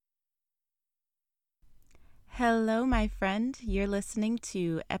Hello, my friend. You're listening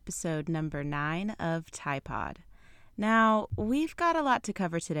to episode number 9 of TiPod. Now, we've got a lot to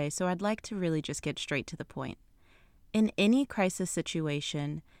cover today, so I'd like to really just get straight to the point. In any crisis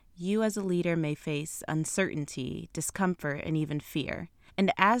situation, you as a leader may face uncertainty, discomfort, and even fear.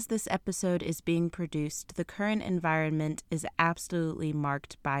 And as this episode is being produced, the current environment is absolutely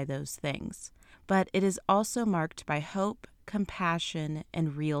marked by those things. But it is also marked by hope, compassion,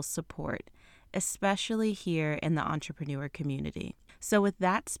 and real support, especially here in the entrepreneur community. So, with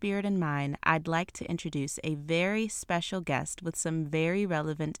that spirit in mind, I'd like to introduce a very special guest with some very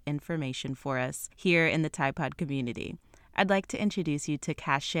relevant information for us here in the TiPod community. I'd like to introduce you to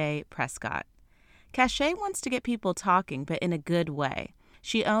Cachet Prescott. Cachet wants to get people talking, but in a good way.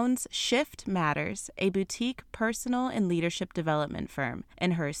 She owns Shift Matters, a boutique personal and leadership development firm,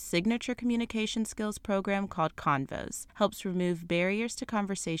 and her signature communication skills program called Convos helps remove barriers to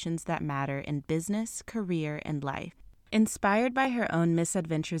conversations that matter in business, career, and life. Inspired by her own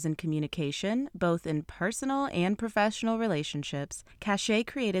misadventures in communication, both in personal and professional relationships, Cachet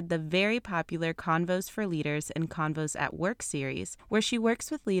created the very popular Convos for Leaders and Convos at Work series, where she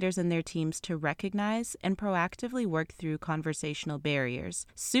works with leaders and their teams to recognize and proactively work through conversational barriers,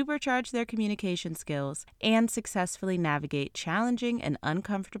 supercharge their communication skills, and successfully navigate challenging and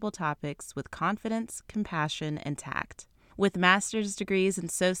uncomfortable topics with confidence, compassion, and tact. With master's degrees in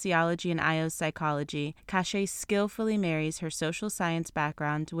sociology and IO psychology, Cachet skillfully marries her social science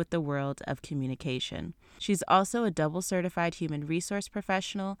background with the world of communication. She's also a double certified human resource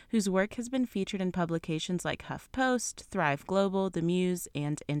professional whose work has been featured in publications like HuffPost, Thrive Global, The Muse,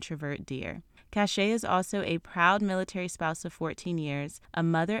 and Introvert Dear. Cachet is also a proud military spouse of 14 years, a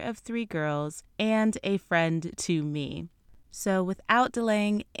mother of 3 girls, and a friend to me. So without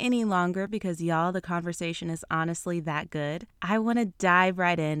delaying any longer, because y'all, the conversation is honestly that good, I want to dive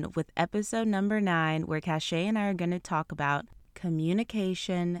right in with episode number 9, where Cachet and I are going to talk about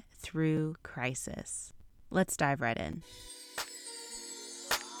communication through crisis. Let's dive right in.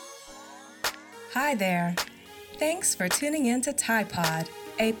 Hi there. Thanks for tuning in to TiPod,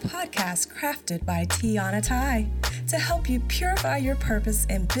 a podcast crafted by Tiana Tai to help you purify your purpose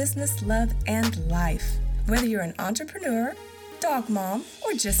in business, love, and life. Whether you're an entrepreneur, dog mom,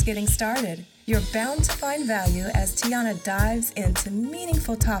 or just getting started, you're bound to find value as Tiana dives into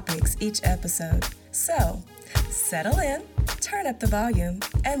meaningful topics each episode. So, settle in, turn up the volume,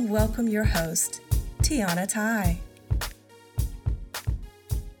 and welcome your host, Tiana Tai.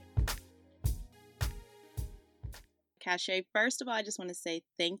 Cachet, first of all, I just want to say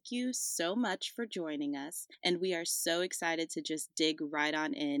thank you so much for joining us, and we are so excited to just dig right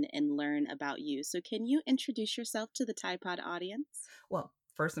on in and learn about you. So can you introduce yourself to the TiPod audience? Well,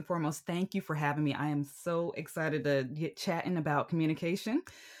 first and foremost, thank you for having me. I am so excited to get chatting about communication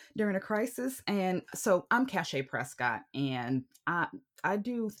during a crisis. And so I'm Cachet Prescott, and I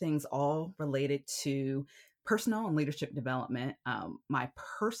do things all related to personal and leadership development. My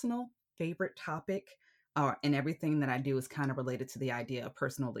personal favorite topic and everything that I do is kind of related to the idea of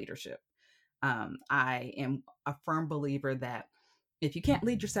personal leadership. I am a firm believer that if you can't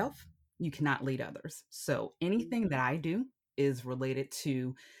lead yourself, you cannot lead others. So anything that I do is related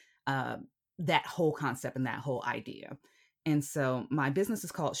to uh, that whole concept and that whole idea. And so my business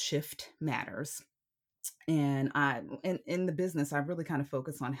is called Shift Matters. And in the business, I really kind of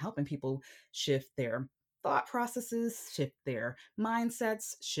focus on helping people shift their thought processes, shift their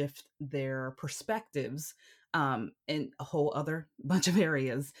mindsets, shift their perspectives, in a whole other bunch of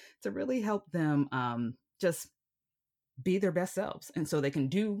areas to really help them just be their best selves. And so they can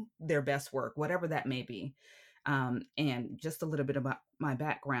do their best work, whatever that may be. And just a little bit about my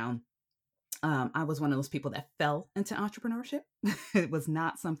background. I was one of those people that fell into entrepreneurship. It was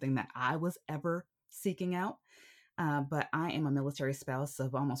not something that I was ever seeking out. But I am a military spouse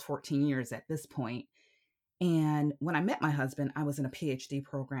of almost 14 years at this point. And when I met my husband, I was in a PhD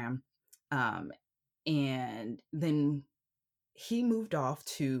program. And then he moved off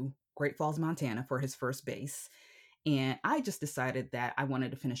to Great Falls, Montana for his first base. And I just decided that I wanted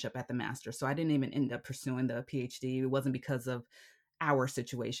to finish up at the master. So I didn't even end up pursuing the PhD. It wasn't because of our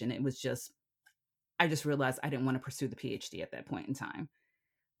situation. It was just, I just realized I didn't want to pursue the PhD at that point in time.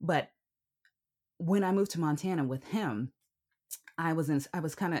 But when I moved to Montana with him, I was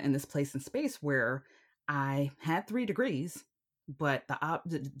kind of in this place and space where I had 3 degrees, but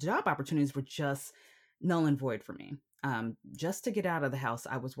the job opportunities were just null and void for me. Just to get out of the house,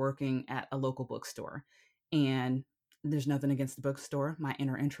 I was working at a local bookstore, and there's nothing against the bookstore. My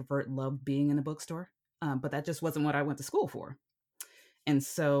inner introvert loved being in a bookstore, but that just wasn't what I went to school for. And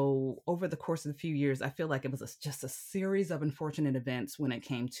so over the course of a few years, I feel like it was just a series of unfortunate events when it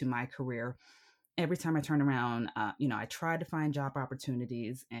came to my career every time I turned around, I tried to find job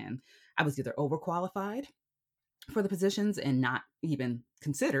opportunities, and I was either overqualified for the positions and not even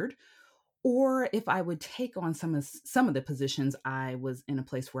considered, or if I would take on some of the positions, I was in a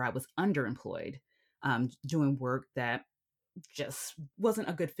place where I was underemployed, doing work that just wasn't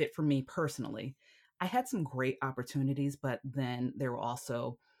a good fit for me personally. I had some great opportunities, but then there were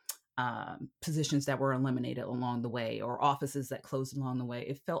also positions that were eliminated along the way or offices that closed along the way.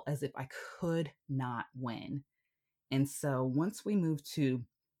 It felt as if I could not win. And so once we moved to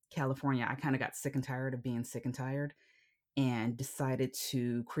California, I kind of got sick and tired of being sick and tired and decided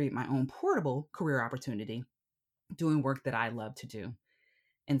to create my own portable career opportunity doing work that I love to do.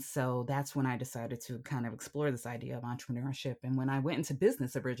 And so that's when I decided to kind of explore this idea of entrepreneurship. And when I went into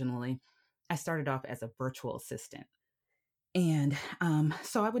business originally, I started off as a virtual assistant. And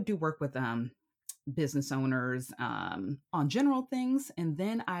so I would do work with business owners on general things. And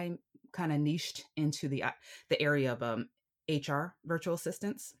then I kind of niched into the area of HR virtual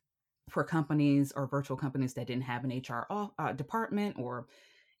assistants for companies or virtual companies that didn't have an HR department or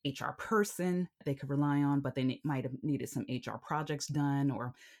HR person they could rely on, but they might have needed some HR projects done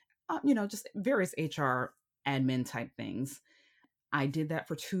or, just various HR admin type things. I did that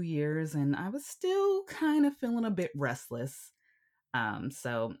for 2 years and I was still kind of feeling a bit restless.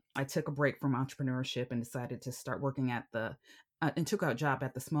 So I took a break from entrepreneurship and decided to start working and took a job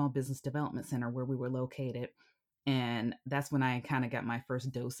at the Small Business Development Center where we were located. And that's when I kind of got my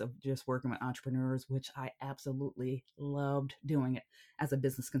first dose of just working with entrepreneurs, which I absolutely loved doing it as a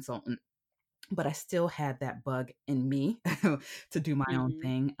business consultant. But I still had that bug in me to do my own Mhm.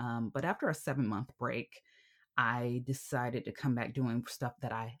 thing. But after a 7-month break, I decided to come back doing stuff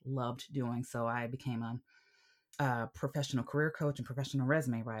that I loved doing. So I became a professional career coach and professional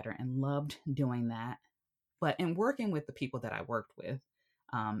resume writer and loved doing that. But in working with the people that I worked with,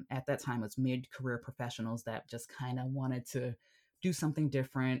 at that time was mid-career professionals that just kind of wanted to do something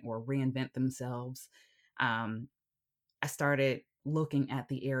different or reinvent themselves. Um, I started looking at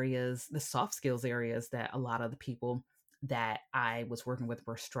the soft skills areas that a lot of the people that I was working with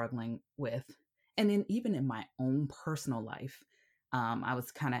were struggling with. And then even in my own personal life, I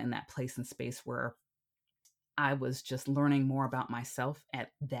was kind of in that place and space where I was just learning more about myself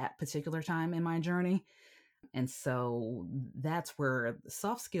at that particular time in my journey. And so that's where the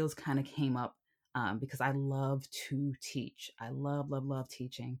soft skills kind of came up because I love to teach. I love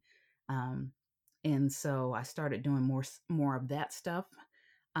teaching. Um, and so I started doing more of that stuff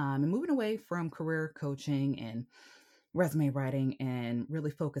and moving away from career coaching and resume writing and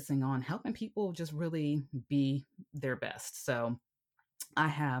really focusing on helping people just really be their best. So I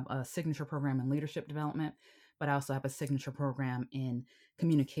have a signature program in leadership development, but I also have a signature program in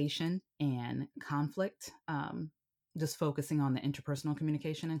communication and conflict, just focusing on the interpersonal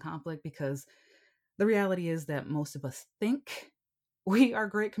communication and conflict because the reality is that most of us think we are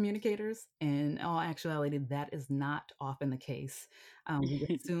great communicators. And in all actuality, that is not often the case.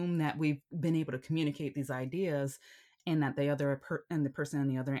 We assume that we've been able to communicate these ideas and that the person on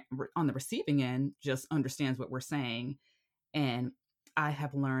the on the receiving end just understands what we're saying. And I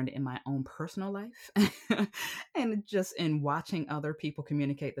have learned in my own personal life and just in watching other people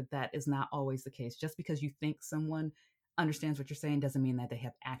communicate that that is not always the case. Just because you think someone understands what you're saying doesn't mean that they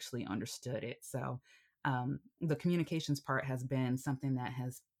have actually understood it. So, the communications part has been something that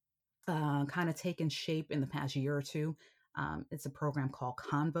has kind of taken shape in the past year or two. It's a program called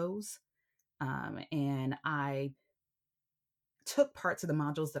Convos. And I took parts of the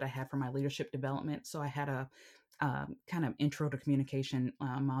modules that I had for my leadership development. So I had a kind of intro to communication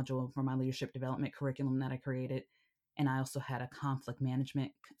module for my leadership development curriculum that I created. And I also had a conflict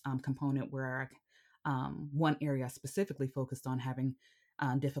management component where one area I specifically focused on having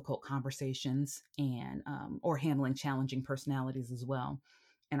difficult conversations and or handling challenging personalities as well.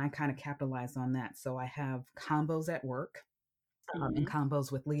 And I kind of capitalized on that. So I have combos at work and Mhm.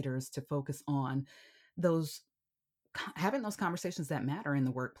 combos with leaders to focus on those having those conversations that matter in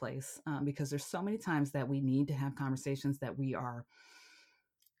the workplace because there's so many times that we need to have conversations that we are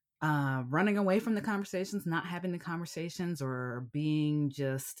running away from the conversations, not having the conversations, or being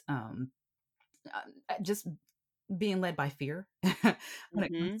just being led by fear when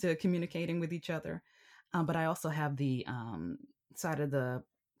it comes Mhm. to communicating with each other. But I also have the side of the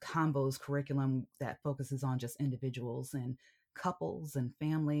combos curriculum that focuses on just individuals and couples and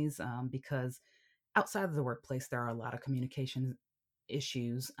families because outside of the workplace, there are a lot of communication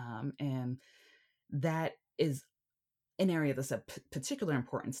issues. And that is an area that's of particular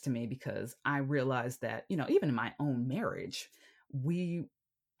importance to me because I realized that, even in my own marriage,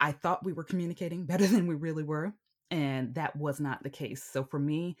 I thought we were communicating better than we really were. And that was not the case. So for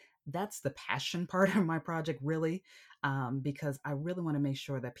me, that's the passion part of my project, really, because I really want to make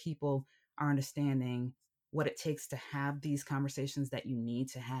sure that people are understanding what it takes to have these conversations that you need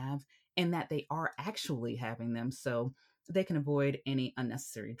to have, and that they are actually having them, so they can avoid any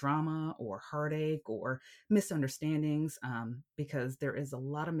unnecessary drama or heartache or misunderstandings, because there is a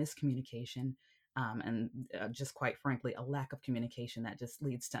lot of miscommunication, and just quite frankly, a lack of communication that just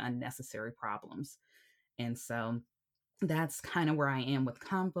leads to unnecessary problems. And so that's kind of where I am with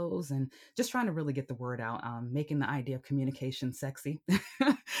convos and just trying to really get the word out, making the idea of communication sexy.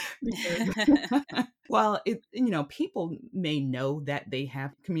 Because while people may know that they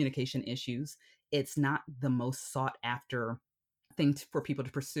have communication issues, it's not the most sought after thing for people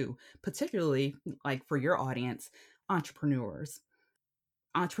to pursue, particularly like for your audience, entrepreneurs.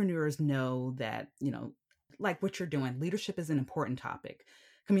 Entrepreneurs know that, like what you're doing, leadership is an important topic.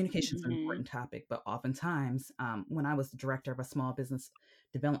 Communication is an Mhm. important topic, but oftentimes, when I was the director of a small business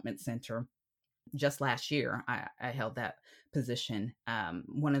development center just last year, I held that position.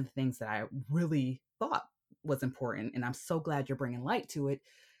 One of the things that I really thought was important, and I'm so glad you're bringing light to it,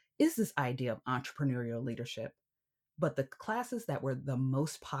 is this idea of entrepreneurial leadership. But the classes that were the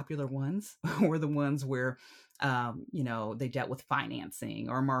most popular ones were the ones where, they dealt with financing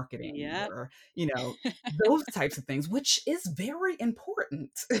or marketing Yep. or, those types of things, which is very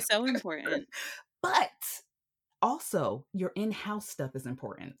important. So important. But also, your in-house stuff is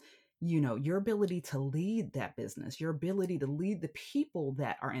important. Your ability to lead that business, your ability to lead the people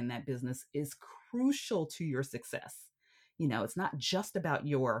that are in that business is crucial to your success. It's not just about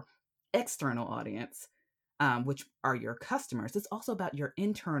your external audience, which are your customers. It's also about your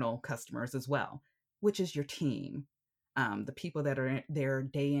internal customers as well, which is your team, the people that are there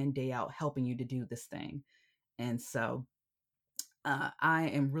day in, day out, helping you to do this thing. And so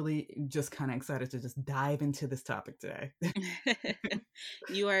I am really just kind of excited to just dive into this topic today.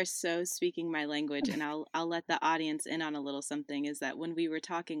 You are so speaking my language, and I'll let the audience in on a little something, is that when we were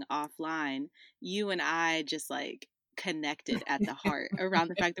talking offline, you and I just like connected at the heart around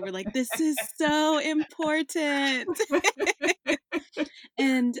the fact that we're like, this is so important.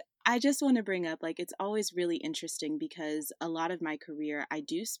 And I just want to bring up, like, it's always really interesting because a lot of my career, I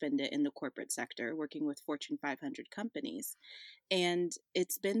do spend it in the corporate sector working with Fortune 500 companies. And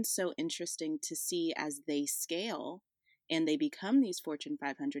it's been so interesting to see as they scale and they become these Fortune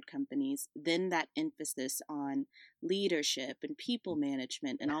 500 companies, then that emphasis on leadership and people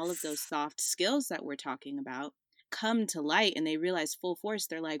management and all of those Yes, soft skills that we're talking about come to light, and they realize full force.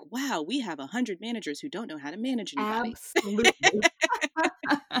 They're like, wow, we have 100 managers who don't know how to manage anybody. absolutely.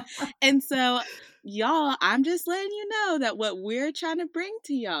 And so, y'all, I'm just letting you know that what we're trying to bring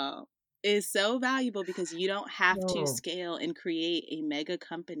to y'all is so valuable because you don't have to No, scale and create a mega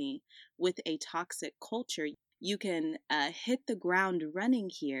company with a toxic culture. You can hit the ground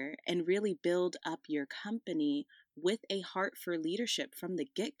running here and really build up your company with a heart for leadership from the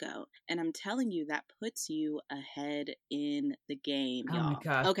get go. And I'm telling you, that puts you ahead in the game, oh my y'all.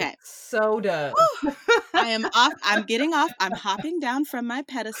 gosh, it Okay. so does. Whew. I am off. I'm getting off. I'm hopping down from my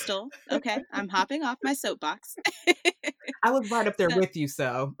pedestal. Okay. I'm hopping off my soapbox. I was right up there So with you,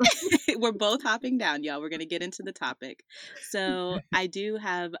 so. we're both hopping down, y'all. We're going to get into the topic. So I do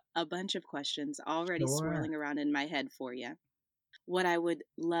have a bunch of questions already Sure. swirling around in my head for you. What I would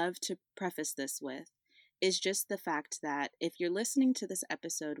love to preface this with is just the fact that if you're listening to this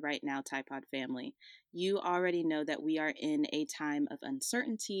episode right now, Typod family, you already know that we are in a time of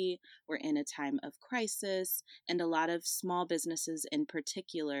uncertainty, we're in a time of crisis, and a lot of small businesses in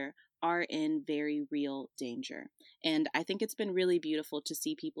particular are in very real danger. And I think it's been really beautiful to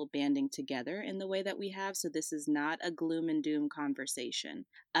see people banding together in the way that we have. So this is not a gloom and doom conversation.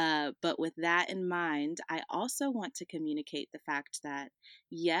 But with that in mind, I also want to communicate the fact that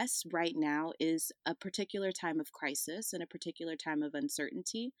yes, right now is a particular time of crisis and a particular time of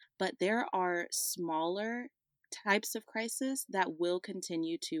uncertainty, but there are smaller types of crisis that will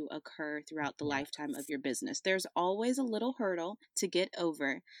continue to occur throughout the lifetime of Yes. your business. There's always a little hurdle to get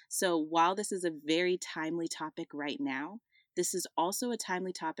over. So while this is a very timely topic right now, this is also a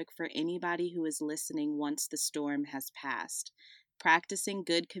timely topic for anybody who is listening once the storm has passed. Practicing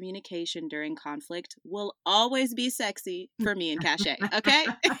good communication during conflict will always be sexy for me and Cache, okay?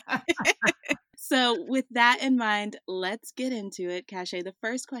 So, with that in mind, let's get into it. Cache, the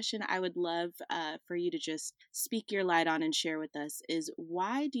first question I would love for you to just speak your light on and share with us is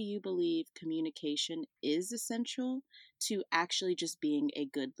why do you believe communication is essential to actually just being a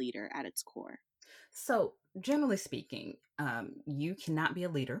good leader at its core? So, generally speaking, you cannot be a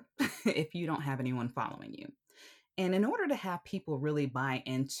leader if you don't have anyone following you. And in order to have people really buy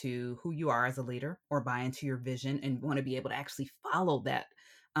into who you are as a leader or buy into your vision and want to be able to actually follow that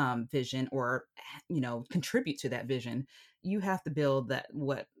vision or, contribute to that vision, you have to build that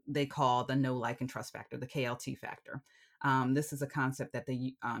what they call the know, like, and trust factor, the KLT factor. This is a concept that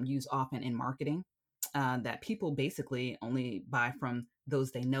they use often in marketing, that people basically only buy from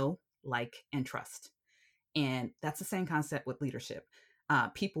those they know, like, and trust. And that's the same concept with leadership.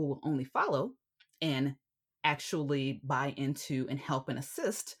 People will only follow and actually buy into and help and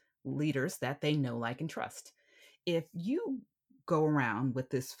assist leaders that they know, like, and trust. If you go around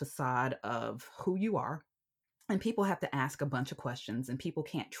with this facade of who you are, and people have to ask a bunch of questions, and people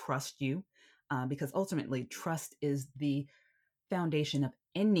can't trust you, because ultimately, trust is the foundation of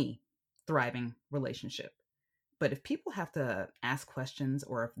any thriving relationship. But if people have to ask questions,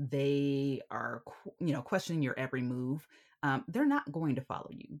 or if they are, questioning your every move, they're not going to follow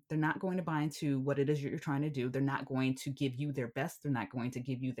you. They're not going to buy into what it is you're trying to do. They're not going to give you their best. They're not going to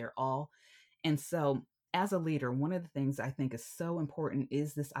give you their all. And so, as a leader, one of the things I think is so important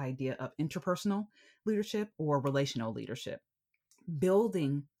is this idea of interpersonal leadership or relational leadership.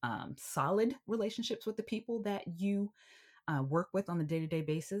 Building solid relationships with the people that you work with on a day-to-day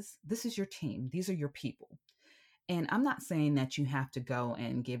basis. This is your team. These are your people. And I'm not saying that you have to go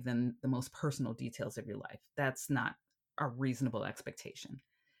and give them the most personal details of your life. That's not a reasonable expectation.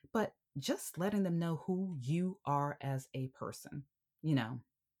 But just letting them know who you are as a person, you know,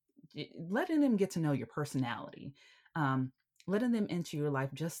 letting them get to know your personality, letting them into your life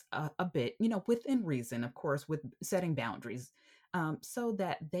just a bit, within reason, of course, with setting boundaries, so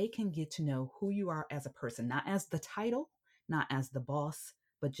that they can get to know who you are as a person, not as the title, not as the boss,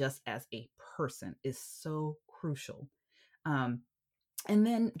 but just as a person is so crucial. Um, and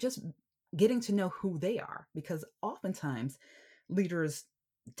then just getting to know who they are, because oftentimes leaders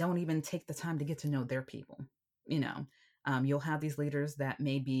don't even take the time to get to know their people. you know you'll have these leaders that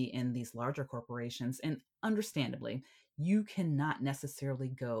may be in these larger corporations, and understandably, you cannot necessarily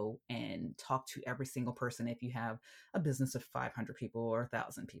go and talk to every single person if you have a business of 500 people or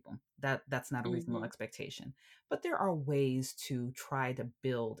 1,000 people. That's not a reasonable Mm-hmm. expectation. But there are ways to try to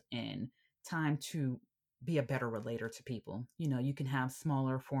build in time to be a better relator to people. You can have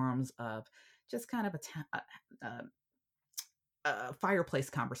smaller forms of just kind of fireplace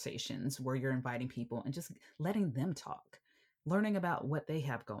conversations where you're inviting people and just letting them talk, learning about what they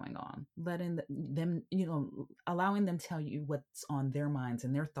have going on, letting them, allowing them tell you what's on their minds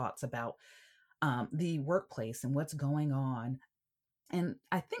and their thoughts about the workplace and what's going on. And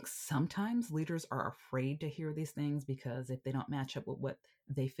I think sometimes leaders are afraid to hear these things because if they don't match up with what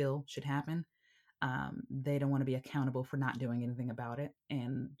they feel should happen, they don't want to be accountable for not doing anything about it.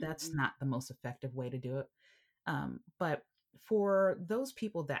 And that's Mm-hmm. not the most effective way to do it. But for those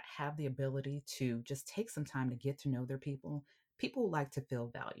people that have the ability to just take some time to get to know their people, people like to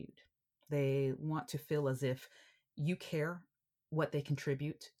feel valued. They want to feel as if you care what they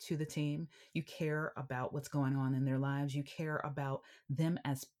contribute to the team. You care about what's going on in their lives. You care about them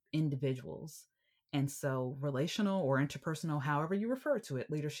as individuals. And so, relational or interpersonal, however you refer to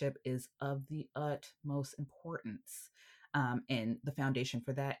it, leadership is of the utmost importance. And the foundation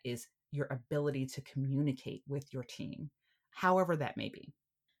for that is your ability to communicate with your team, however that may be.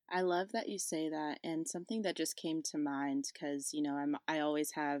 I love that you say that, and something that just came to mind because I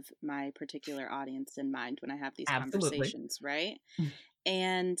always have my particular audience in mind when I have these Absolutely. conversations, right?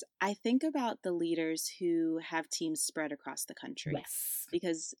 And I think about the leaders who have teams spread across the country Yes.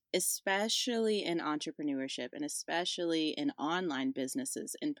 because, especially in entrepreneurship and especially in online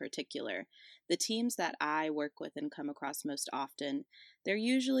businesses in particular, the teams that I work with and come across most often, they're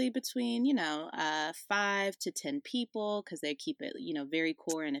usually between, 5 to 10 people because they keep it, very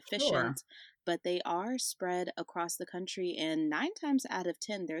core and Sure. efficient. But they are spread across the country, and 9 times out of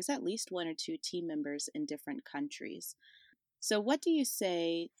 10, there's at least one or two team members in different countries. So, what do you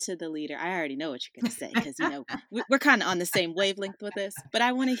say to the leader? I already know what you're going to say because, we're kind of on the same wavelength with this, but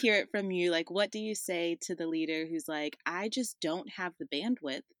I want to hear it from you. Like, what do you say to the leader who's like, I just don't have the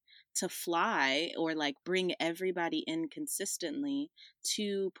bandwidth to fly or like bring everybody in consistently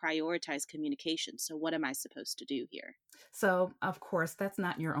to prioritize communication? So, what am I supposed to do here? So, of course, that's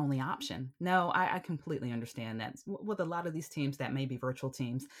not your only option. No, I completely understand that. With a lot of these teams that may be virtual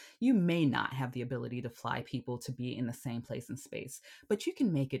teams, you may not have the ability to fly people to be in the same place and space, but you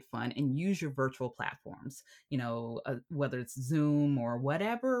can make it fun and use your virtual platforms, whether it's Zoom or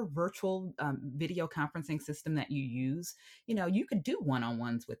whatever virtual video conferencing system that you use. You could do one on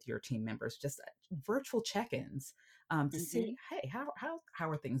ones with your team members, just virtual check ins. To Mm-hmm. see, hey, how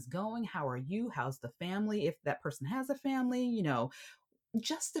are things going? How are you? How's the family? If that person has a family,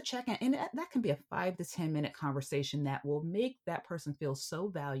 just to check in. And that can be a 5 to 10 minute conversation that will make that person feel so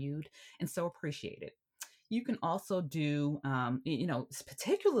valued and so appreciated. You can also do,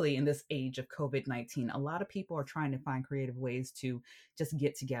 particularly in this age of COVID-19, a lot of people are trying to find creative ways to just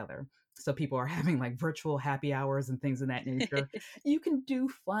get together. So people are having like virtual happy hours and things of that nature. You can do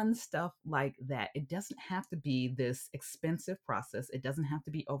fun stuff like that. It doesn't have to be this expensive process. It doesn't have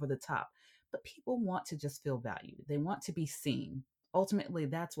to be over the top, but people want to just feel valued. They want to be seen. Ultimately,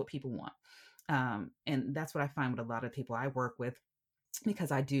 that's what people want. And that's what I find with a lot of people I work with,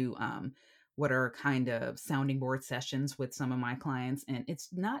 because I do what are kind of sounding board sessions with some of my clients. And it's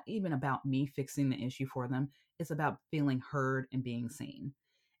not even about me fixing the issue for them, it's about feeling heard and being seen.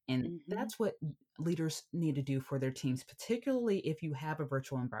 And Mm-hmm. that's what leaders need to do for their teams, particularly if you have a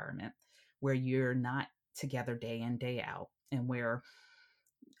virtual environment where you're not together day in, day out, and where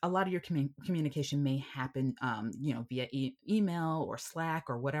a lot of your communication may happen, via email or Slack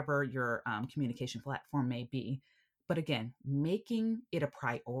or whatever your communication platform may be. But again, making it a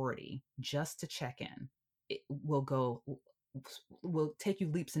priority just to check in, it will take you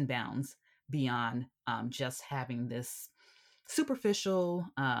leaps and bounds beyond just having this superficial,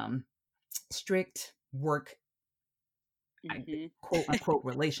 strict work, Mm-hmm. quote unquote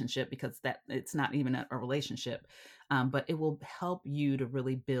relationship, because that it's not even a relationship, but it will help you to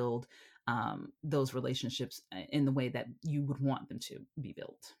really build those relationships in the way that you would want them to be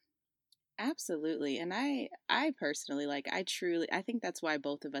built. Absolutely. And I personally, like, I think that's why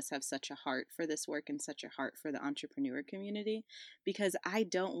both of us have such a heart for this work and such a heart for the entrepreneur community, because I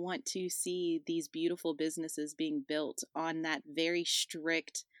don't want to see these beautiful businesses being built on that very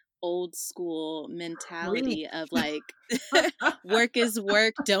strict old school Preach. mentality of like work is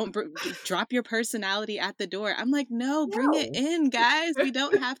work, don't drop your personality at the door. I'm like, no, bring it No. in, guys. We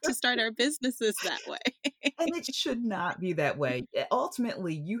don't have to start our businesses that way. And it should not be that way.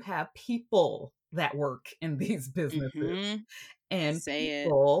 Ultimately, you have people that work in these businesses, Mm-hmm. and Say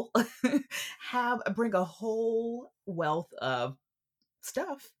it. people bring a whole wealth of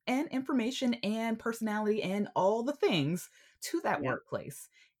stuff and information and personality and all the things to that Yep. workplace.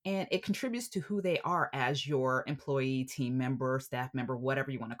 And it contributes to who they are as your employee, team member, staff member, whatever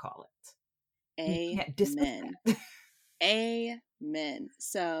you want to call it. You can't dismiss Amen. that. Amen.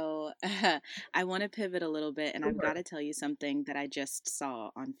 So I want to pivot a little bit, and I've got Sure. to tell you something that I just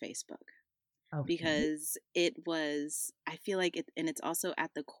saw on Facebook, Okay. because I feel like and it's also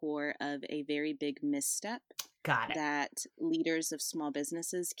at the core of a very big misstep Got it. that leaders of small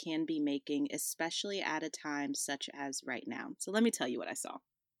businesses can be making, especially at a time such as right now. So let me tell you what I saw.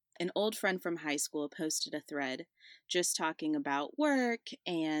 An old friend from high school posted a thread just talking about work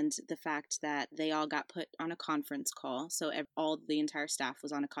and the fact that they all got put on a conference call. So all the entire staff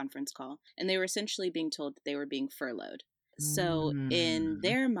was on a conference call, and they were essentially being told that they were being furloughed. So in Mm.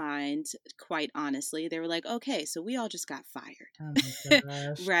 their mind, quite honestly, they were like, okay, so we all just got Oh fired. my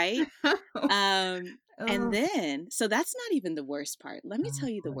gosh. Right? And Oh, then, so that's not even the worst part. Let me oh tell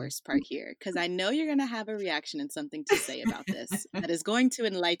you the boy. worst part here, because I know you're going to have a reaction and something to say about this that is going to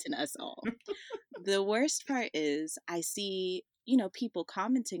enlighten us all. The worst part is I see, people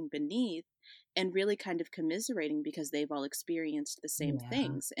commenting beneath and really kind of commiserating because they've all experienced the same Yeah.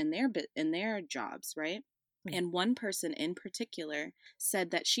 things in their jobs, right? And one person in particular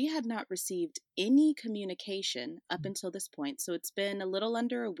said that she had not received any communication up until this point. So it's been a little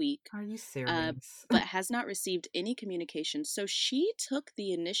under a week, Are you uh, serious? but has not received any communication. So she took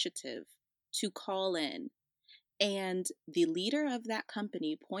the initiative to call in, and the leader of that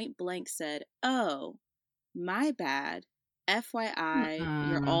company point blank said, "Oh, my bad. FYI,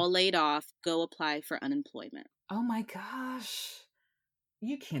 you're Mm-mm. all laid off. Go apply for unemployment." Oh my gosh.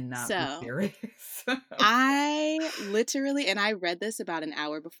 You cannot be So serious. I literally, and I read this about an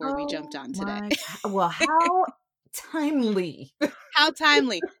hour before we jumped Oh on today. my God. Well, how timely. How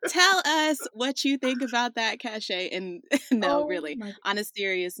timely. Tell us what you think about that, Cachet. And no, Oh really, my. on a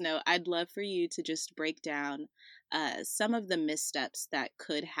serious note, I'd love for you to just break down some of the missteps that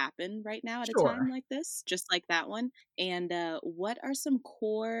could happen right now at a time Sure. like this, just like that one. And what are some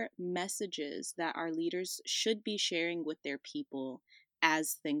core messages that our leaders should be sharing with their people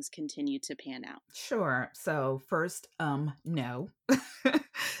as things continue to pan out? Sure. So first, no.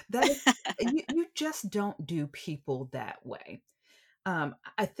 That is, you just don't do people that way.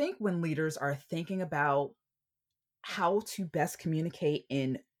 I think when leaders are thinking about how to best communicate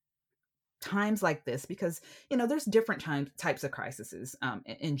in times like this, because there's different types of crises,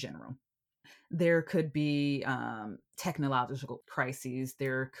 in general. There could be technological crises,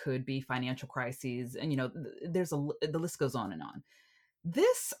 there could be financial crises, and there's the list goes on and on.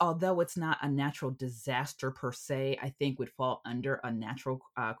 This, although it's not a natural disaster per se, I think would fall under a natural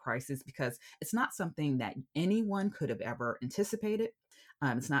crisis because it's not something that anyone could have ever anticipated.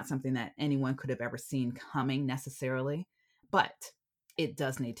 It's not something that anyone could have ever seen coming necessarily, but it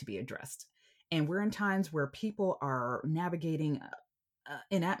does need to be addressed. And we're in times where people are navigating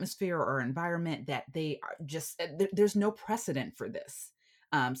an atmosphere or environment that they are just there's no precedent for this.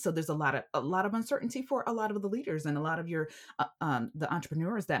 So there's a lot of uncertainty for a lot of the leaders and a lot of your the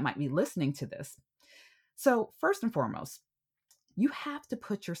entrepreneurs that might be listening to this. So first and foremost, you have to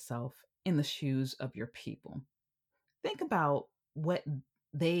put yourself in the shoes of your people. Think about what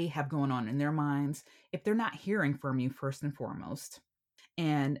they have going on in their minds if they're not hearing from you first and foremost.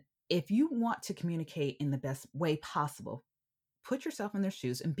 And if you want to communicate in the best way possible, put yourself in their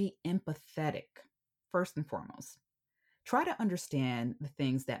shoes and be empathetic first and foremost. Try to understand the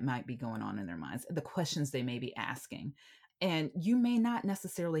things that might be going on in their minds, the questions they may be asking. And you may not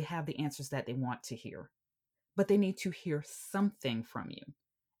necessarily have the answers that they want to hear, but they need to hear something from you.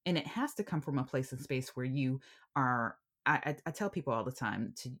 And it has to come from a place and space where you are. I tell people all the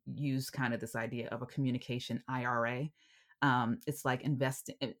time to use kind of this idea of a communication IRA. It's like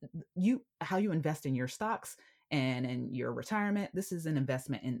how you invest in your stocks and in your retirement. This is an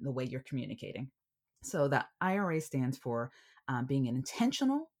investment in the way you're communicating. So the IRA stands for being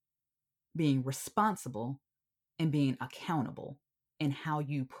intentional, being responsible, and being accountable in how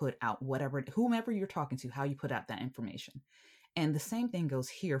you put out whomever you're talking to, how you put out that information. And the same thing goes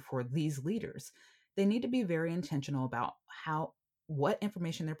here for these leaders. They need to be very intentional about what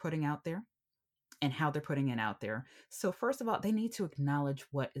information they're putting out there and how they're putting it out there. So first of all, they need to acknowledge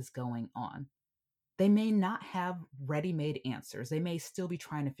what is going on. They may not have ready-made answers. They may still be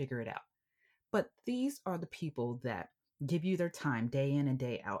trying to figure it out. But these are the people that give you their time day in and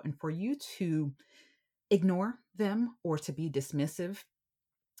day out. And for you to ignore them or to be dismissive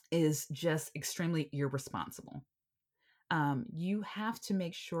is just extremely irresponsible. You have to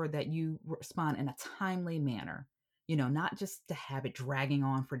make sure that you respond in a timely manner, not just to have it dragging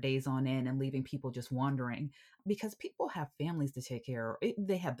on for days on end and leaving people just wondering, because people have families to take care of.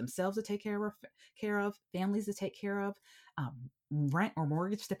 They have themselves to take care of, families to take care of, rent or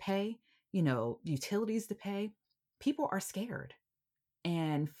mortgage to pay, utilities to pay. People are scared.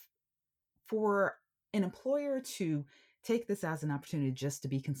 And for an employer to take this as an opportunity just to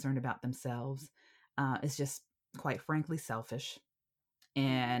be concerned about themselves is just, quite frankly, selfish.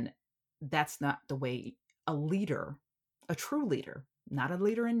 And that's not the way a leader, a true leader, not a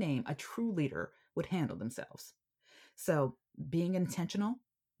leader in name, a true leader would handle themselves. So being intentional,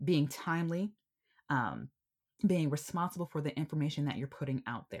 being timely, being responsible for the information that you're putting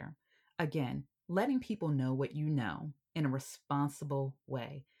out there. Again, letting people know what you know in a responsible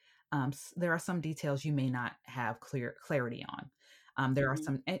way. There are some details you may not have clarity on. There are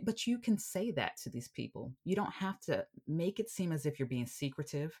some, but you can say that to these people. You don't have to make it seem as if you're being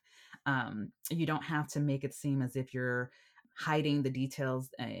secretive. You don't have to make it seem as if you're hiding the details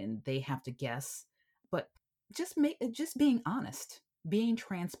and they have to guess. But just being honest, being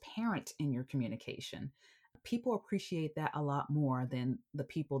transparent in your communication. People appreciate that a lot more than the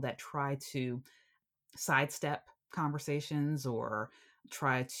people that try to sidestep conversations or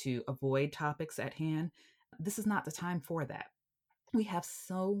try to avoid topics at hand. This is not the time for that. We have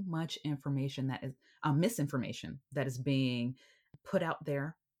so much information that is misinformation that is being put out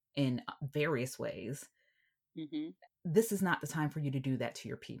there in various ways. This is not the time for you to do that to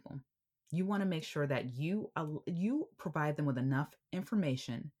your people. You want to make sure that you provide them with enough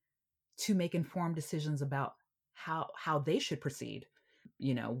information to make informed decisions about how they should proceed.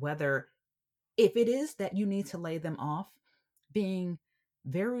 Whether if it is that you need to lay them off, being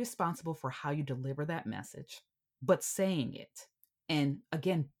very responsible for how you deliver that message, but saying it. And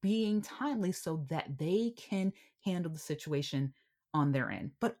again, being timely so that they can handle the situation on their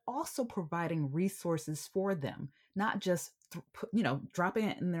end, but also providing resources for them, not just dropping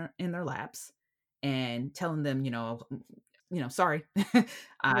it in their laps and telling them, sorry,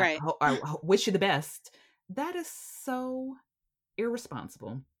 Right. I wish you the best. That is so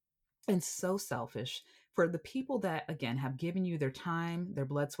irresponsible and so selfish for the people that, again, have given you their time, their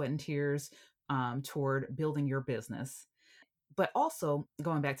blood, sweat, and tears toward building your business. But also,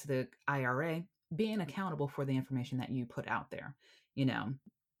 going back to the IRA, being accountable for the information that you put out there.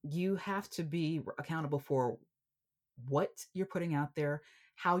 You have to be accountable for what you're putting out there,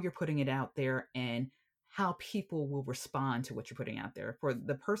 how you're putting it out there, and how people will respond to what you're putting out there. For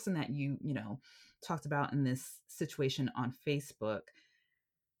the person that you talked about in this situation on Facebook,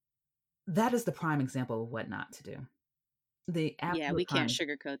 that is the prime example of what not to do. The Yeah, absolute we can't kind.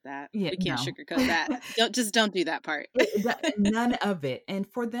 sugarcoat that. Yeah, We can't no. sugarcoat that. Don't do that part. None of it. And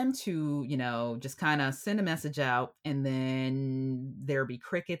for them to, just kind of send a message out and then there be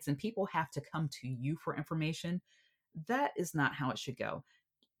crickets and people have to come to you for information, that is not how it should go.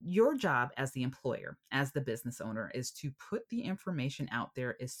 Your job as the employer, as the business owner, is to put the information out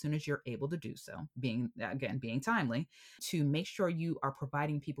there as soon as you're able to do so, being timely, to make sure you are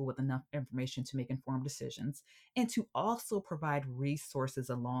providing people with enough information to make informed decisions, and to also provide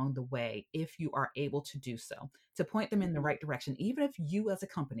resources along the way if you are able to do so, to point them in the Mhm. right direction. Even if you as a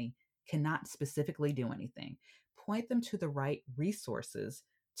company cannot specifically do anything, point them to the right resources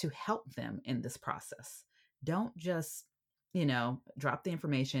to help them in this process. Don't just drop the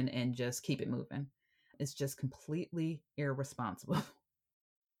information and just keep it moving. It's just completely irresponsible.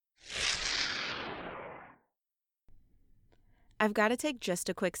 I've got to take just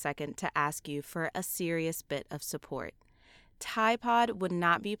a quick second to ask you for a serious bit of support. Tide Pod would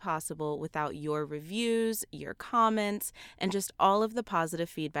not be possible without your reviews, your comments, and just all of the positive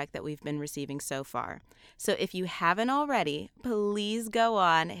feedback that we've been receiving so far. So if you haven't already, please go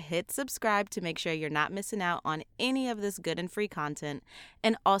on, hit subscribe to make sure you're not missing out on any of this good and free content,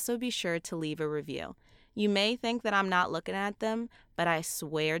 and also be sure to leave a review. You may think that I'm not looking at them, but I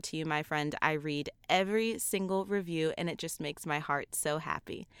swear to you, my friend, I read every single review and it just makes my heart so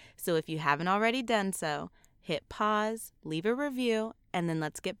happy. So if you haven't already done so, hit pause, leave a review, and then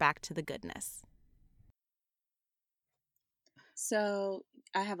let's get back to the goodness. So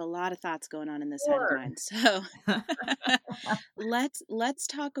I have a lot of thoughts going on in this head of Sure. mine. So let's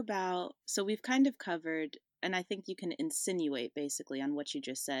talk about, so we've kind of covered, and I think you can insinuate basically on what you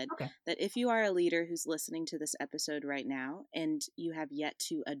just said, Okay. that if you are a leader who's listening to this episode right now and you have yet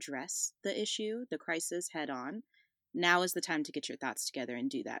to address the issue, the crisis head on, now is the time to get your thoughts together and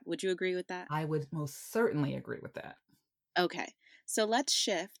do that. Would you agree with that? I would most certainly agree with that. Okay. So let's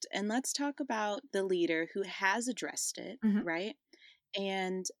shift and let's talk about the leader who has addressed it, Mhm. right?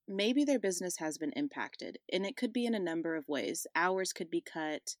 And maybe their business has been impacted. And it could be in a number of ways. Hours could be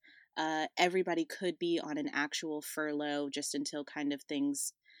cut. Everybody could be on an actual furlough just until kind of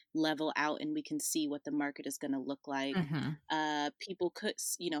things level out and we can see what the market is going to look like. Mhm. People could,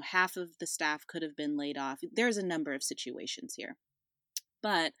 half of the staff could have been laid off. There's a number of situations here.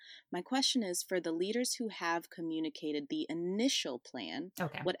 But my question is for the leaders who have communicated the initial plan,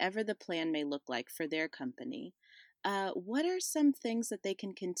 Okay. whatever the plan may look like for their company, what are some things that they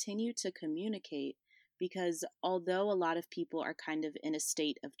can continue to communicate? Because although a lot of people are kind of in a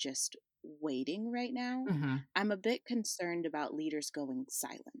state of just waiting right now, Mhm. I'm a bit concerned about leaders going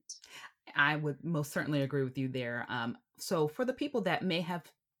silent. I would most certainly agree with you there. So for the people that may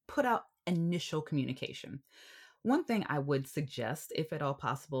have put out initial communication, one thing I would suggest, if at all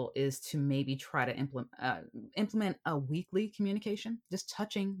possible, is to maybe try to implement a weekly communication, just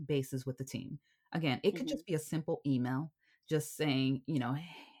touching bases with the team. Again, it could Hmm. just be a simple email, just saying,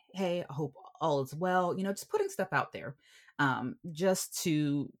 hey, I hope all is well, just putting stuff out there, just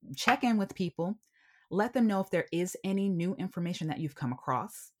to check in with people, let them know if there is any new information that you've come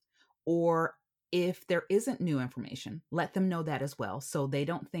across, or if there isn't new information, let them know that as well. So they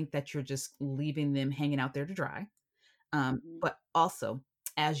don't think that you're just leaving them hanging out there to dry. Hmm. But also,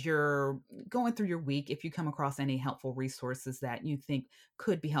 as you're going through your week, if you come across any helpful resources that you think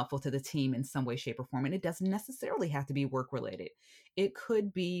could be helpful to the team in some way, shape, or form, and it doesn't necessarily have to be work related, it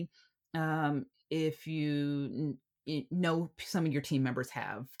could be if know some of your team members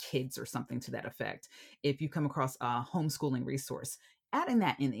have kids or something to that effect. If you come across a homeschooling resource, adding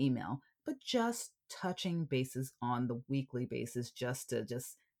that in the email, but just touching bases on the weekly basis, just to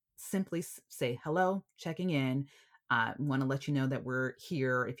just simply say hello, checking in. I want to let you know that we're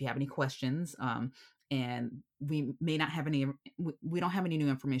here if you have any questions. And we may not have any, we don't have any new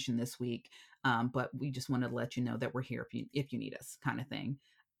information this week, but we just wanted to let you know that we're here if you need us, kind of thing.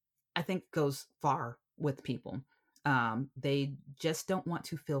 I think goes far with people. They just don't want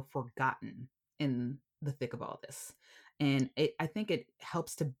to feel forgotten in the thick of all this. And I think it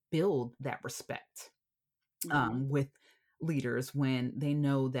helps to build that respect Hmm. with leaders when they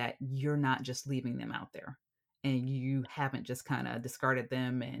know that you're not just leaving them out there and you haven't just kind of discarded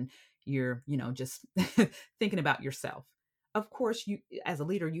them and you're, just thinking about yourself. Of course, you as a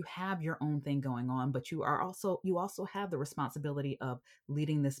leader, you have your own thing going on, but you also have the responsibility of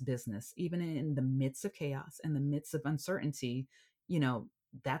leading this business, even in the midst of chaos, in the midst of uncertainty. You know,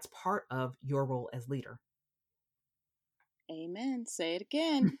 that's part of your role as leader. Amen. Say it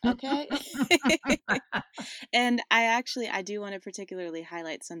again. Okay. And I do want to particularly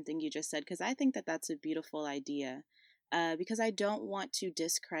highlight something you just said because I think that that's a beautiful idea. because I don't want to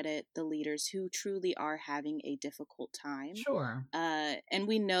discredit the leaders who truly are having a difficult time. Sure. And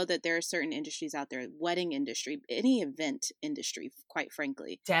we know that there are certain industries out there, wedding industry, any event industry, quite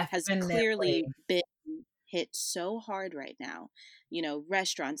frankly, has clearly Definitely. been hit so hard right now. You know,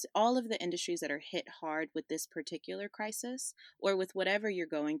 restaurants, all of the industries that are hit hard with this particular crisis, or with whatever you're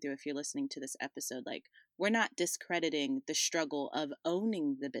going through. If you're listening to this episode, like, we're not discrediting the struggle of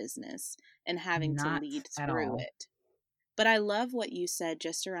owning the business and having to Not lead at through all. it. But I love what you said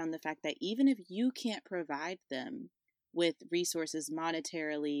just around the fact that even if you can't provide them with resources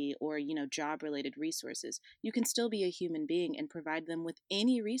monetarily or, you know, job related resources, you can still be a human being and provide them with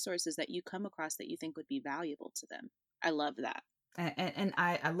any resources that you come across that you think would be valuable to them. I love that. And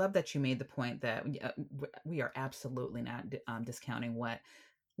I love that you made the point that we are absolutely not discounting what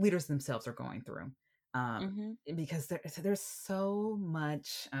leaders themselves are going through, Mm-hmm. because there's so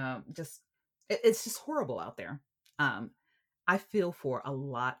much it's just horrible out there. Um, I feel for a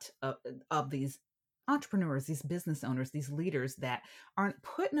lot of these entrepreneurs, these business owners, these leaders that aren't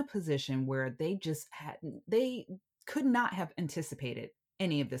put in a position where they could not have anticipated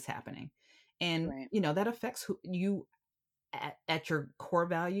any of this happening. And, Right. that affects who you at your core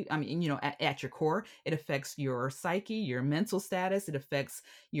value. I mean, at your core, it affects your psyche, your mental status, it affects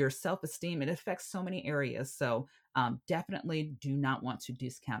your self-esteem, it affects so many areas. So definitely do not want to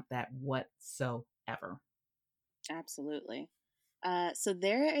discount that whatsoever. Absolutely. So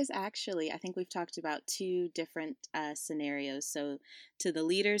there is actually, I think we've talked about two different scenarios. So to the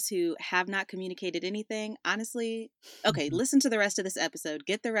leaders who have not communicated anything, honestly, okay, listen to the rest of this episode,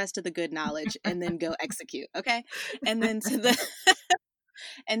 get the rest of the good knowledge, and then go execute. Okay, and then to the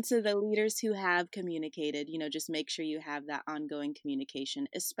and to the leaders who have communicated, you know, just make sure you have that ongoing communication,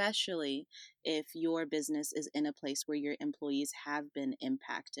 especially if your business is in a place where your employees have been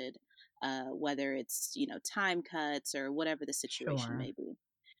impacted, whether it's, you know, time cuts or whatever the situation Sure. may be.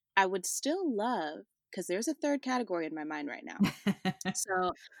 I would still love, because there's a third category in my mind right now.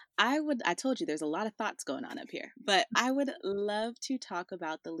 So I told you there's a lot of thoughts going on up here, but I would love to talk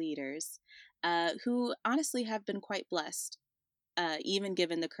about the leaders who honestly have been quite blessed, even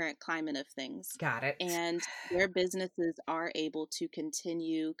given the current climate of things. Got it. And their businesses are able to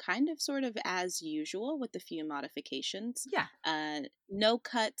continue kind of sort of as usual with a few modifications. Yeah. No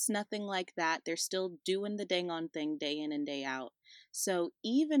cuts, nothing like that. They're still doing the dang on thing day in and day out. So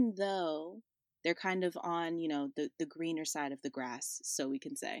even though they're kind of on, you know, the greener side of the grass, so we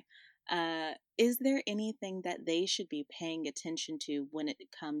can say, is there anything that they should be paying attention to when it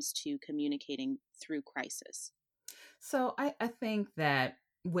comes to communicating through crisis? So I think that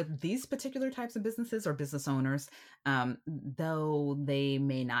with these particular types of businesses or business owners, though they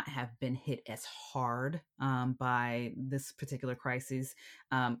may not have been hit as hard by this particular crisis,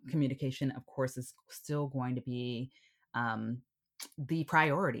 communication, of course, is still going to be um, the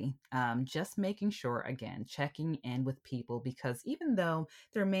priority. Just making sure, again, checking in with people, because even though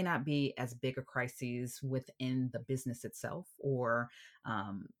there may not be as big a crises within the business itself or,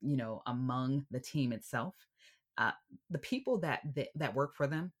 among the team itself, uh, the people that work for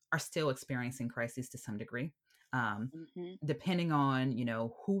them are still experiencing crises to some degree. Um, Mm-hmm. Depending on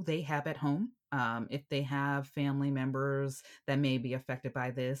who they have at home, if they have family members that may be affected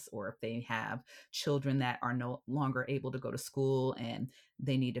by this, or if they have children that are no longer able to go to school and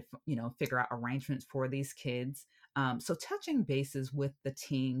they need to figure out arrangements for these kids. So touching bases with the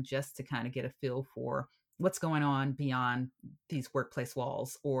team just to kind of get a feel for what's going on beyond these workplace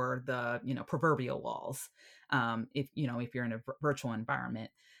walls or the proverbial walls, if you're in a virtual environment,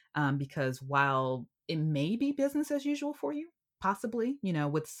 because while it may be business as usual for you, possibly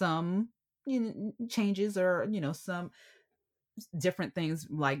with some changes or some different things,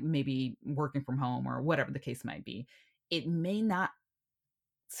 like maybe working from home or whatever the case might be, it may not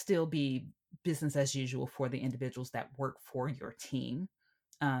still be business as usual for the individuals that work for your team.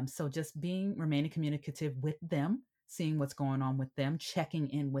 So just remaining communicative with them, seeing what's going on with them, checking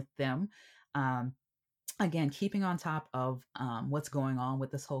in with them. Um, Again, keeping on top of what's going on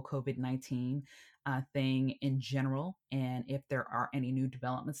with this whole COVID-19 thing in general, and if there are any new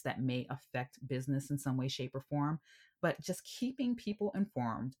developments that may affect business in some way, shape, or form. But just keeping people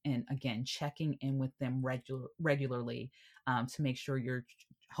informed, and again, checking in with them regularly, to make sure you're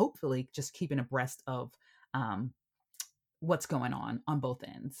hopefully just keeping abreast of um, what's going on both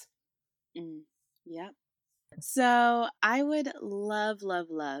ends. Mm. Yep. So I would love, love,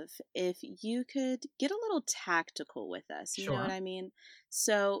 love if you could get a little tactical with us. You know what Sure. I mean?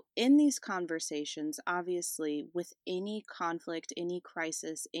 So, in these conversations, obviously, with any conflict, any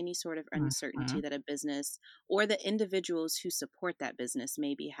crisis, any sort of uncertainty Mhm. that a business or the individuals who support that business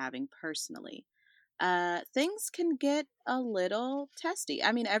may be having personally, things can get a little testy.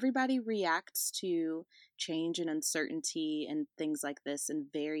 I mean, everybody reacts to change and uncertainty and things like this in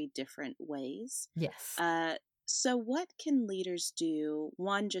very different ways. Yes. Uh, so, what can leaders do?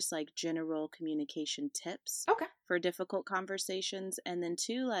 One, just like general communication tips Okay. for difficult conversations, and then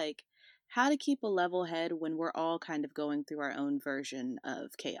two, like how to keep a level head when we're all kind of going through our own version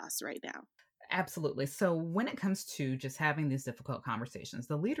of chaos right now. Absolutely. So when it comes to just having these difficult conversations,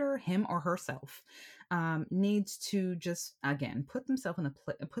 the leader, him or herself, needs to just again put themselves in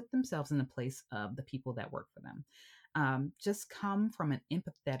the place of the people that work for them. Just come from an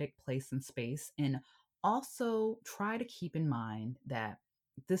empathetic place and space, and also try to keep in mind that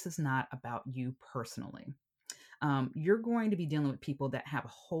this is not about you personally. You're going to be dealing with people that have a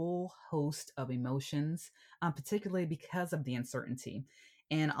whole host of emotions, particularly because of the uncertainty.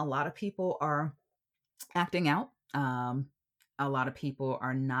 And a lot of people are acting out. A lot of people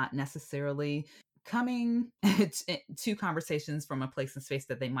are not necessarily coming to conversations from a place and space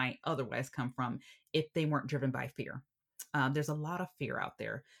that they might otherwise come from if they weren't driven by fear. There's a lot of fear out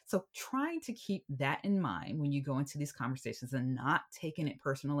there. So, trying to keep that in mind when you go into these conversations and not taking it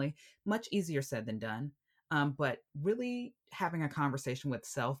personally, much easier said than done. But really having a conversation with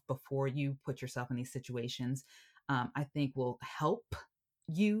self before you put yourself in these situations, I think will help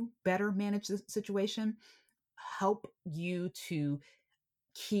you better manage the situation, help you to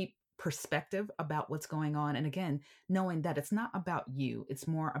keep perspective about what's going on. And again, knowing that it's not about you, it's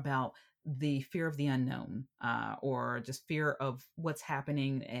more about the fear of the unknown, or just fear of what's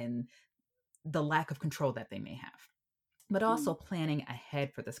happening and the lack of control that they may have, but also Mm. planning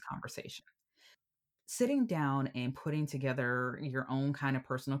ahead for this conversation. Sitting down and putting together your own kind of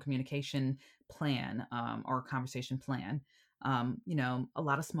personal communication plan, or conversation plan. A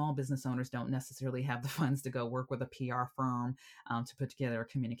lot of small business owners don't necessarily have the funds to go work with a PR firm, to put together a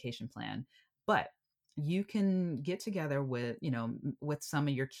communication plan, but you can get together with with some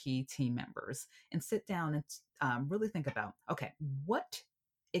of your key team members and sit down and really think about, okay, what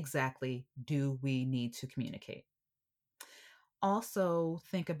exactly do we need to communicate? Also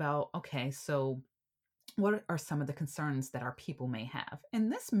think about, okay, so what are some of the concerns that our people may have?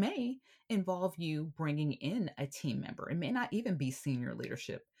 And this may involve you bringing in a team member. It may not even be senior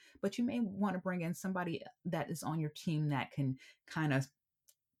leadership, but you may want to bring in somebody that is on your team that can kind of,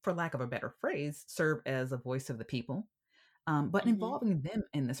 for lack of a better phrase, serve as a voice of the people, but Hmm. involving them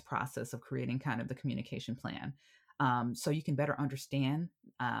in this process of creating kind of the communication plan. So you can better understand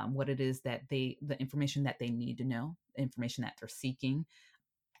what it is that the information that they need to know, the information that they're seeking,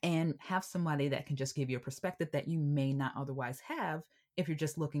 and have somebody that can just give you a perspective that you may not otherwise have if you're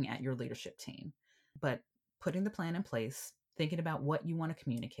just looking at your leadership team. But putting the plan in place, thinking about what you want to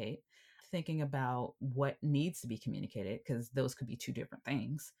communicate, thinking about what needs to be communicated, because those could be two different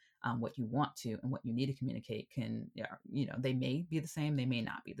things. What you want to and what you need to communicate can, yeah, they may be the same, they may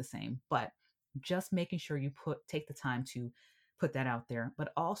not be the same, but just making sure you take the time to put that out there,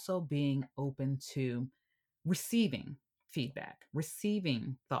 but also being open to receiving feedback,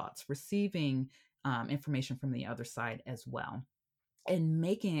 receiving thoughts, receiving information from the other side as well, and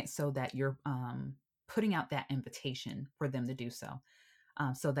making it so that you're putting out that invitation for them to do so,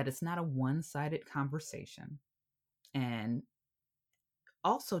 so that it's not a one sided conversation. And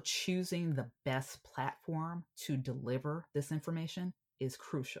also choosing the best platform to deliver this information is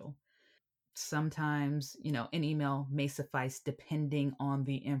crucial. Sometimes, an email may suffice depending on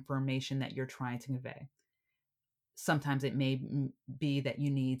the information that you're trying to convey. Sometimes it may be that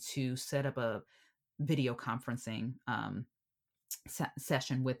you need to set up a video conferencing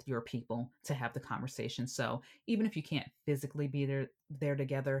session with your people to have the conversation. So even if you can't physically be there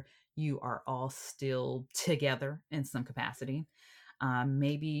together, you are all still together in some capacity.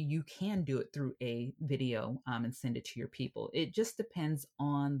 Maybe you can do it through a video, and send it to your people. It just depends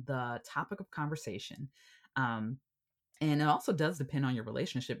on the topic of conversation. Um, and it also does depend on your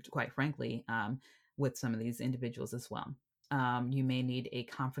relationship, quite frankly, with some of these individuals as well. You may need a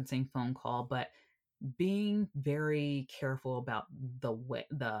conferencing phone call, but being very careful about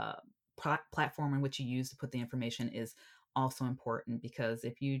the platform in which you use to put the information is also important, because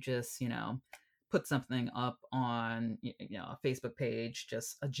if you just put something up on a Facebook page,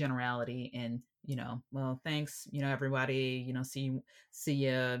 just a generality, and well, thanks, everybody, see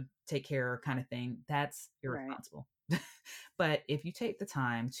you, take care, kind of thing, that's Right. irresponsible. But if you take the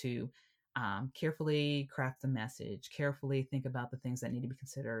time to carefully craft the message, carefully think about the things that need to be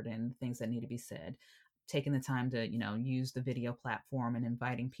considered and things that need to be said, taking the time to use the video platform and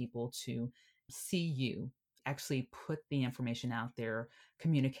inviting people to see you actually put the information out there,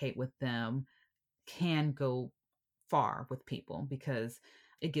 communicate with them, can go far with people, because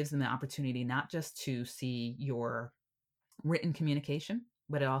it gives them the opportunity not just to see your written communication,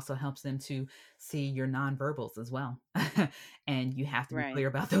 but it also helps them to see your nonverbals as well. And you have to be Right. clear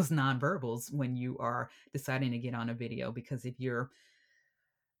about those nonverbals when you are deciding to get on a video, because if you've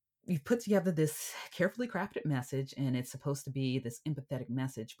put together this carefully crafted message and it's supposed to be this empathetic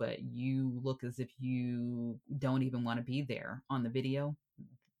message, but you look as if you don't even want to be there on the video,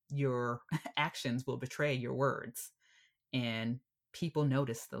 your actions will betray your words, and people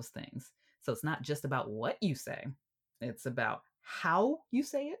notice those things. So it's not just about what you say, it's about how you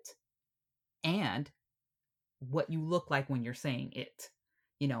say it and what you look like when you're saying it.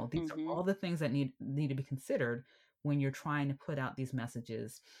 These are Mm-hmm. all the things that need to be considered when you're trying to put out these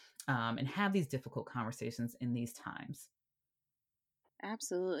messages, and have these difficult conversations in these times.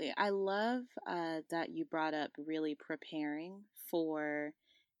 Absolutely. I love that you brought up really preparing for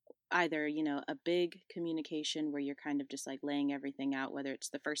either, a big communication where you're kind of just like laying everything out, whether it's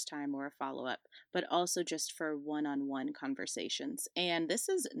the first time or a follow up, but also just for one on one conversations. And this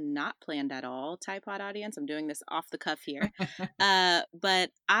is not planned at all, Typod audience. I'm doing this off the cuff here.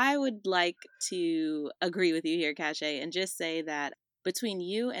 But I would like to agree with you here, Cache, and just say that between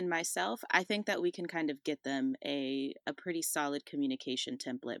you and myself, I think that we can kind of get them a pretty solid communication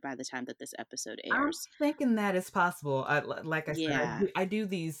template by the time that this episode I'm airs. thinking that is possible. Like I said, Yeah. I do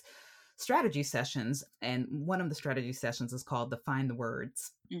these strategy sessions, and one of the strategy sessions is called the Find the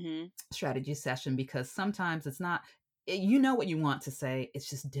Words Mm-hmm. strategy session, because sometimes it's not, you know what you want to say, it's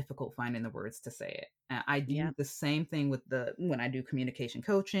just difficult finding the words to say it. I do Yep. the same thing with when I do communication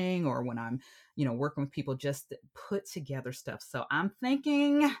coaching, or when I'm working with people, just to put together stuff. So I'm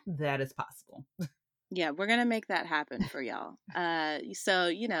thinking that is possible. Yeah, we're gonna make that happen for y'all.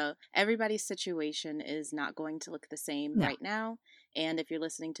 So everybody's situation is not going to look the same No. right now. And if you're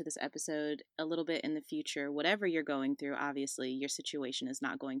listening to this episode a little bit in the future, whatever you're going through, obviously your situation is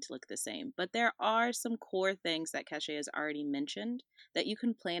not going to look the same. But there are some core things that Cache has already mentioned that you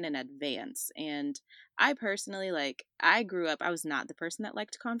can plan in advance. And I personally, I grew up, I was not the person that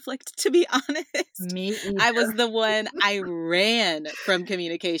liked conflict, to be honest. Me I was either. the one, I ran from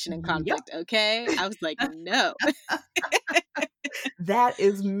communication and Yep. conflict, okay? I was like, no. That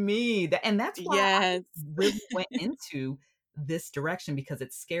is me. And that's why I Yes. really went into this direction, because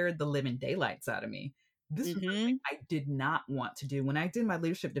it scared the living daylights out of me. This was the thing Mm-hmm. I did not want to do. When I did my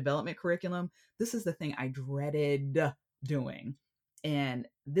leadership development curriculum, this is the thing I dreaded doing. And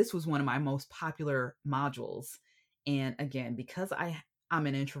this was one of my most popular modules. And again, because I'm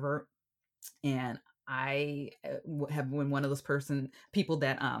an introvert, and I have been one of those people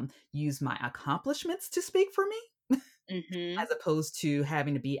that use my accomplishments to speak for me, Mm-hmm. as opposed to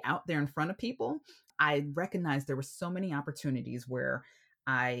having to be out there in front of people. I recognized there were so many opportunities where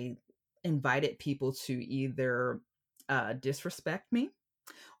I invited people to either disrespect me,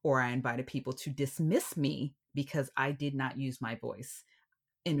 or I invited people to dismiss me because I did not use my voice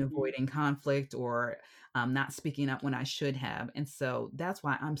in Mm-hmm. avoiding conflict, or not speaking up when I should have. And so that's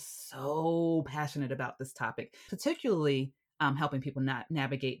why I'm so passionate about this topic, particularly helping people not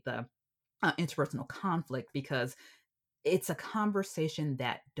navigate the interpersonal conflict, because it's a conversation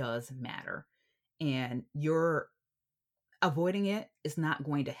that does matter, and you're avoiding it is not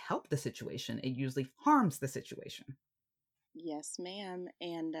going to help the situation. It usually harms the situation. Yes, ma'am.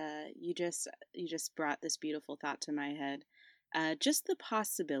 And you just brought this beautiful thought to my head. Just the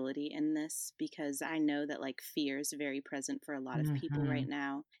possibility in this, because I know that fear is very present for a lot of people right Mhm.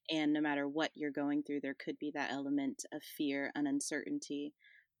 now. And no matter what you're going through, there could be that element of fear and uncertainty.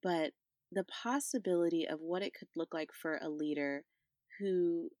 But the possibility of what it could look like for a leader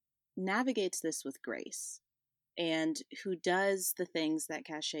who navigates this with grace and who does the things that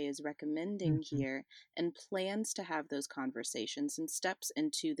Cache is recommending Mhm. here and plans to have those conversations and steps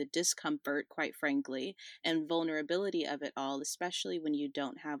into the discomfort, quite frankly, and vulnerability of it all, especially when you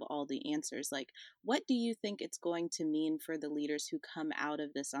don't have all the answers. What do you think it's going to mean for the leaders who come out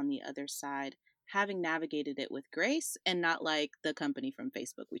of this on the other side, having navigated it with grace and not like the company from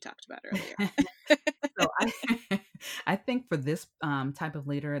Facebook we talked about earlier? So I, I think for this type of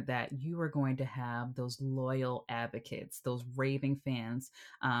leader, that you are going to have those loyal advocates, those raving fans,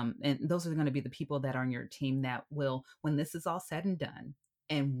 and those are going to be the people that are on your team that will, when this is all said and done,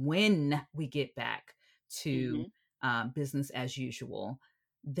 and when we get back to Mm-hmm. business as usual,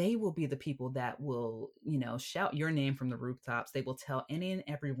 they will be the people that will, shout your name from the rooftops. They will tell any and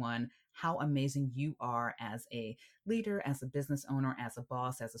everyone how amazing you are as a leader, as a business owner, as a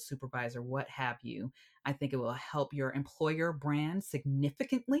boss, as a supervisor, what have you. I think it will help your employer brand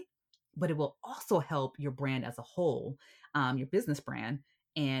significantly, but it will also help your brand as a whole, your business brand.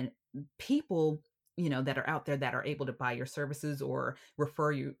 And people, that are out there that are able to buy your services or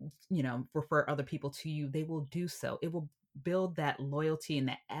refer other people to you, they will do so. It will build that loyalty and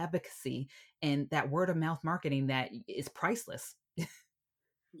that advocacy and that word of mouth marketing that is priceless.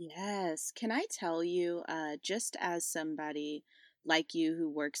 Yes. Can I tell you, just as somebody like you who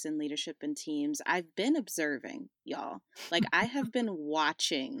works in leadership and teams, I've been observing, y'all. Like, I have been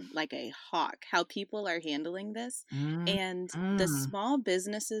watching like a hawk how people are handling this. Mm, And the mm. small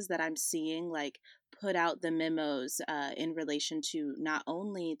businesses that I'm seeing, like, put out the memos in relation to not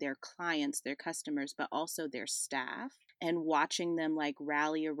only their clients, their customers, but also their staff, and watching them like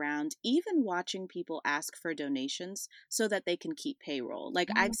rally around, even watching people ask for donations so that they can keep payroll. Like,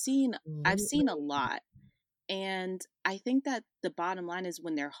 I've seen a Absolutely. lot. And I think that the bottom line is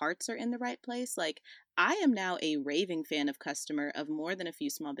when their hearts are in the right place. Like, I am now a raving fan of customer of more than a few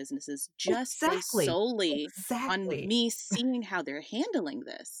small businesses, just based Exactly. solely on Exactly. me seeing how they're handling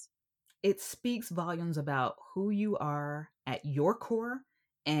this. It speaks volumes about who you are at your core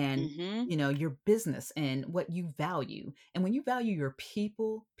and Mm-hmm. your business and what you value. And when you value your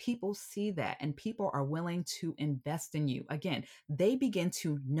people see that and people are willing to invest in you. Again, they begin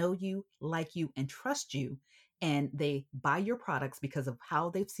to know you, like you, and trust you, and they buy your products because of how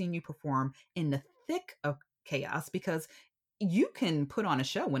they've seen you perform in the thick of chaos, because you can put on a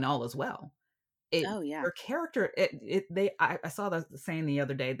show when all is well. it Oh, yeah. Your character, I saw the saying the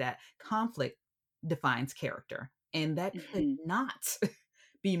other day that conflict defines character, and that could Mm-hmm. not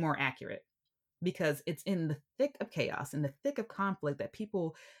be more accurate, because it's in the thick of chaos, in the thick of conflict, that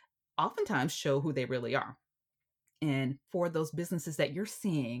people oftentimes show who they really are. And for those businesses that you're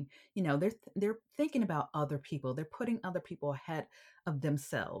seeing, they're thinking about other people. They're putting other people ahead of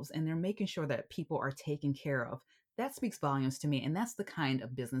themselves, and they're making sure that people are taken care of. That speaks volumes to me, and that's the kind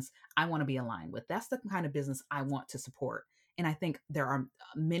of business I want to be aligned with. That's the kind of business I want to support. And I think there are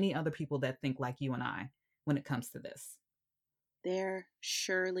many other people that think like you and I when it comes to this. There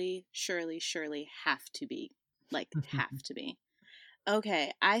surely, surely, surely have to be. Like, have to be.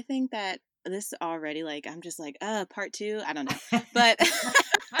 Okay, I think that this already, like, I'm just like, part two. I don't know. But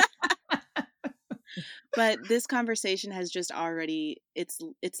but this conversation has just already, it's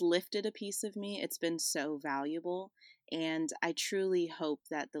lifted a piece of me. It's been so valuable, and I truly hope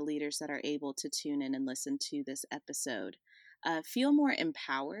that the leaders that are able to tune in and listen to this episode feel more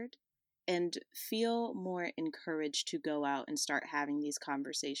empowered and feel more encouraged to go out and start having these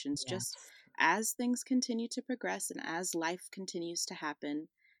conversations, just Yes. as things continue to progress and as life continues to happen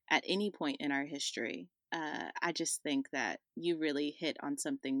at any point in our history. I just think that you really hit on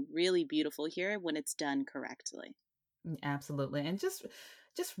something really beautiful here when it's done correctly. Absolutely. And just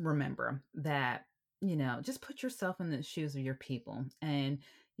remember that, just put yourself in the shoes of your people, and,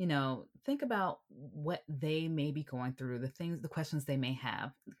 think about what they may be going through, the questions they may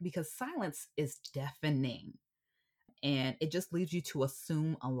have, because silence is deafening, and it just leaves you to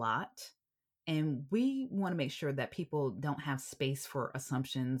assume a lot. And we want to make sure that people don't have space for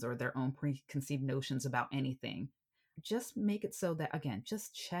assumptions or their own preconceived notions about anything. Just make it so that, again,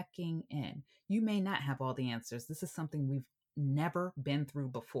 just checking in. You may not have all the answers. This is something we've never been through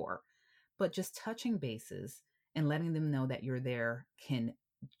before, but just touching bases and letting them know that you're there can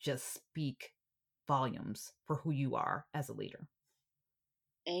just speak volumes for who you are as a leader.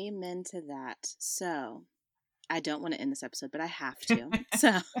 Amen to that. So, I don't want to end this episode, but I have to.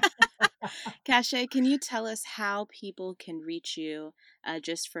 So, Cache, can you tell us how people can reach you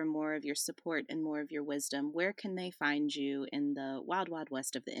just for more of your support and more of your wisdom? Where can they find you in the wild, wild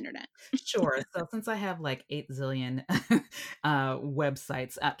west of the internet? Sure. So since I have like 8 zillion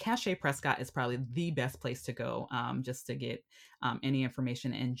websites, Cache Prescott is probably the best place to go, just to get any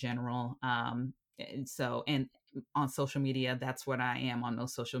information in general. And on social media, that's what I am on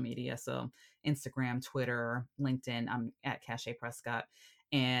those social media. So Instagram, Twitter, LinkedIn, I'm at Cache Prescott.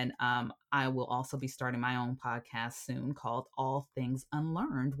 And I will also be starting my own podcast soon called All Things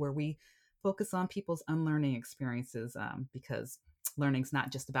Unlearned, where we focus on people's unlearning experiences, because learning's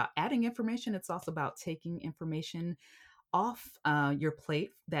not just about adding information, it's also about taking information off your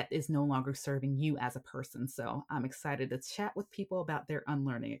plate that is no longer serving you as a person. So I'm excited to chat with people about their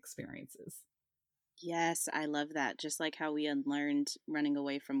unlearning experiences. Yes, I love that. Just like how we unlearned running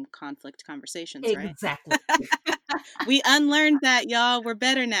away from conflict conversations, right? Exactly. We unlearned that, y'all. We're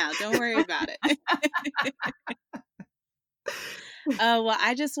better now. Don't worry about it. Well,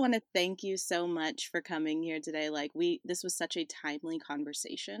 I just want to thank you so much for coming here today. Like, this was such a timely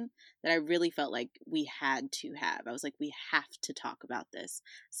conversation that I really felt like we had to have. I was like, we have to talk about this.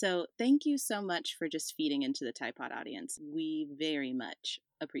 So thank you so much for just feeding into the Tide Pod audience. We very much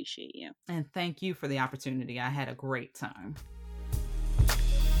appreciate you. And thank you for the opportunity. I had a great time.